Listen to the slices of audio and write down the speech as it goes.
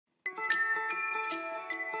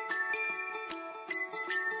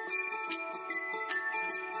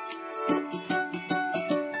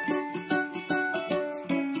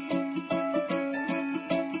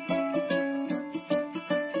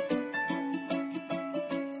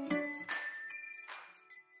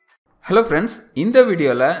Hello friends, இந்த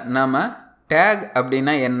வீடியோல நாம tag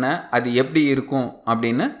அப்படினா என்ன அது எப்படி இருக்கும்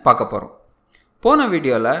அப்படினு பார்க்க போறோம். போன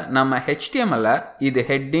வீடியோல நாம HTML இது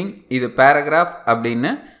heading இது paragraph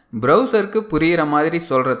அப்படினு browserக்கு புரியுற மாதிரி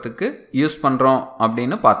சொல்றதுக்கு யூஸ் பண்றோம்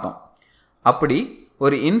அப்படினு பார்த்தோம். அப்படி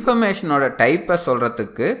ஒரு இன்ஃபர்மேஷனோட டைப்பை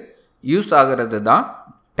சொல்றதுக்கு யூஸ் ஆகிறது தான்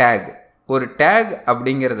tag. ஒரு tag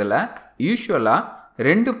அப்படிங்கிறதுல யூசுவலா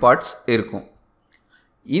ரெண்டு பார்ட்ஸ் இருக்கும்.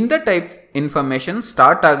 இந்த டைப் இன்ஃபர்மேஷன்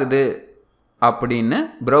ஸ்டார்ட் ஆகுது அப்படின்னு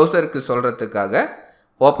browserக்கு சொல்கிறதுக்காக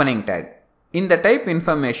ஓப்பனிங் டேக். இந்த டைப்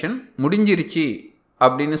இன்ஃபர்மேஷன் முடிஞ்சிருச்சு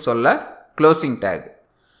அப்படின்னு சொல்ல க்ளோசிங் டேக்.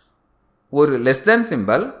 ஒரு less than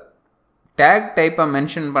symbol, take டைப்பை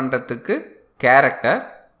mention பண்ணுறதுக்கு கேரக்டர்,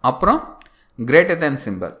 அப்புறம் கிரேட்டர் தென்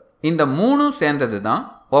சிம்பல். இந்த மூணும் சேர்ந்தது தான்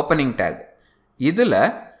ஓப்பனிங் டேக். இதில்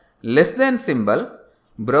லெஸ் தென் சிம்பல்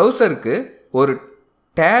browserக்கு ஒரு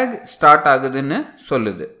டேக் ஸ்டார்ட் ஆகுதுன்னு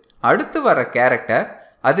சொல்லுது. அடுத்து வர கேரக்டர்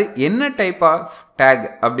அது என்ன டைப் ஆஃப் டேக்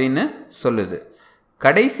அப்படின்னு சொல்லுது.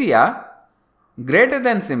 கடைசியாக கிரேட்டர்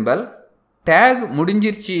தென் சிம்பல் டேக்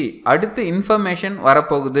முடிஞ்சிருச்சு அடுத்து இன்ஃபர்மேஷன்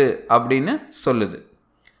வரப்போகுது அப்படின்னு சொல்லுது.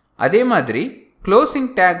 அதே மாதிரி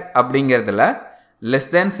க்ளோசிங் டேக் அப்படிங்கிறதுல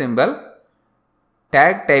less than symbol,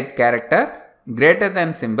 take type character, greater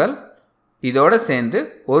than symbol இதோடு சேர்ந்து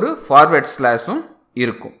ஒரு ஃபார்வர்ட் ஸ்லாஷும்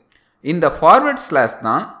இருக்கும். இந்த ஃபார்வர்ட் ஸ்லாஷ்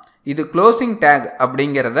தான் இது க்ளோசிங் டேக்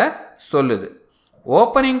அப்படிங்கிறத சொல்லுது.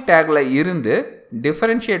 ஓப்பனிங் டேக்கில் இருந்து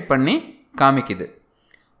டிஃபரன்ஷியேட் பண்ணி காமிக்குது.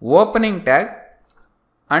 Opening take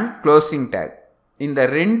and closing take இந்த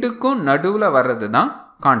ரெண்டுக்கும் நடுவில் வர்றது தான்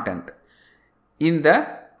கான்டென்ட். இந்த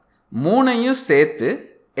மூணையும் சேர்த்து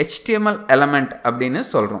HTML எலமெண்ட் அப்படின்னு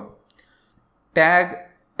சொல்கிறோம். டேக்,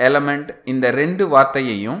 எலமெண்ட் இந்த ரெண்டு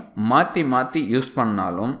வார்த்தையையும் மாற்றி மாற்றி யூஸ்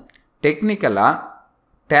பண்ணாலும் டெக்னிக்கலாக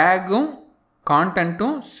டேகும்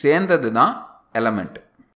கான்டென்ட்டும் சேர்ந்தது தான் எலமெண்ட்.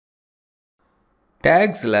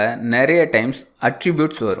 டேக்ஸில் நிறைய டைம்ஸ்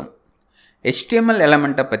அட்ரிபியூட்ஸ் வரும். HTML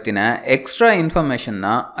எலமெண்ட்டை பற்றின எக்ஸ்ட்ரா இன்ஃபர்மேஷன்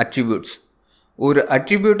தான் அட்ரிபியூட்ஸ். ஒரு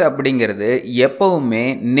அட்ரிபியூட் அப்படிங்கிறது எப்போவுமே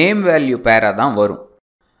நேம் வேல்யூ பேராக தான் வரும்.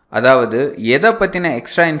 அதாவது எதை பற்றின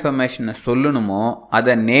எக்ஸ்ட்ரா இன்ஃபர்மேஷனை சொல்லணுமோ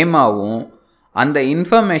அதை நேமாகவும் அந்த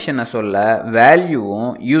இன்ஃபர்மேஷனை சொல்ல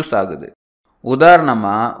வேல்யூவும் யூஸ் ஆகுது.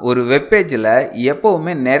 உதாரணமாக ஒரு வெப்பேஜில்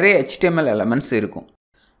எப்போவுமே நிறைய HTML எலமெண்ட்ஸ் இருக்கும்.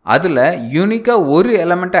 அதில் யூனிக்காக ஒரு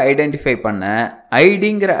எலமெண்ட்டை ஐடென்டிஃபை பண்ண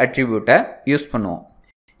ஐடிங்கிற அட்ரிபியூட்டை யூஸ் பண்ணுவோம்.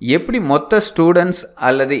 எப்படி மொத்த ஸ்டூடெண்ட்ஸ்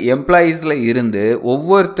அல்லது எம்ப்ளாயீஸில் இருந்து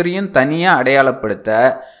ஒவ்வொருத்தரையும் தனியாக அடையாளப்படுத்த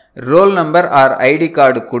roll number R ID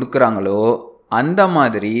card கொடுக்குறாங்களோ அந்த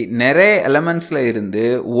மாதிரி நிறைய எலமெண்ட்ஸில் இருந்து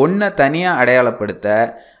ஒன்றை தனியாக அடையாளப்படுத்த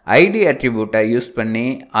ஐடி அட்ரிபியூட்டை யூஸ் பண்ணி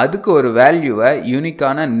அதுக்கு ஒரு வேல்யூவை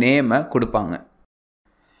யூனிக்கான நேமை கொடுப்பாங்க.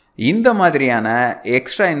 இந்த மாதிரியான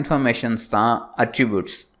எக்ஸ்ட்ரா இன்ஃபர்மேஷன்ஸ் தான்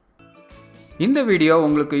அட்ரிபியூட்ஸ். இந்த வீடியோ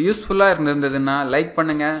உங்களுக்கு யூஸ்ஃபுல்லாக இருந்திருந்ததுன்னா லைக்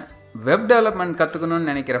பண்ணுங்கள். வெப் டெவலப்மெண்ட்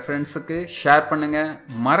கற்றுக்கணும்னு நினைக்கிற ஃப்ரெண்ட்ஸுக்கு ஷேர் பண்ணுங்கள்.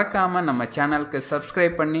 மறக்காமல் நம்ம சேனலுக்கு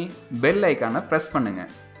சப்ஸ்கிரைப் பண்ணி பெல் ஐக்கானை ப்ரெஸ்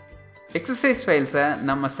பண்ணுங்கள். எக்ஸசைஸ் ஃபைல்ஸை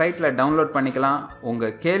நம்ம சைட்டில் டவுன்லோட் பண்ணிக்கலாம்.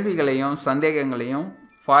 உங்கள் கேள்விகளையும் சந்தேகங்களையும்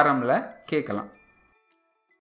ஃபாரமில் கேட்கலாம்.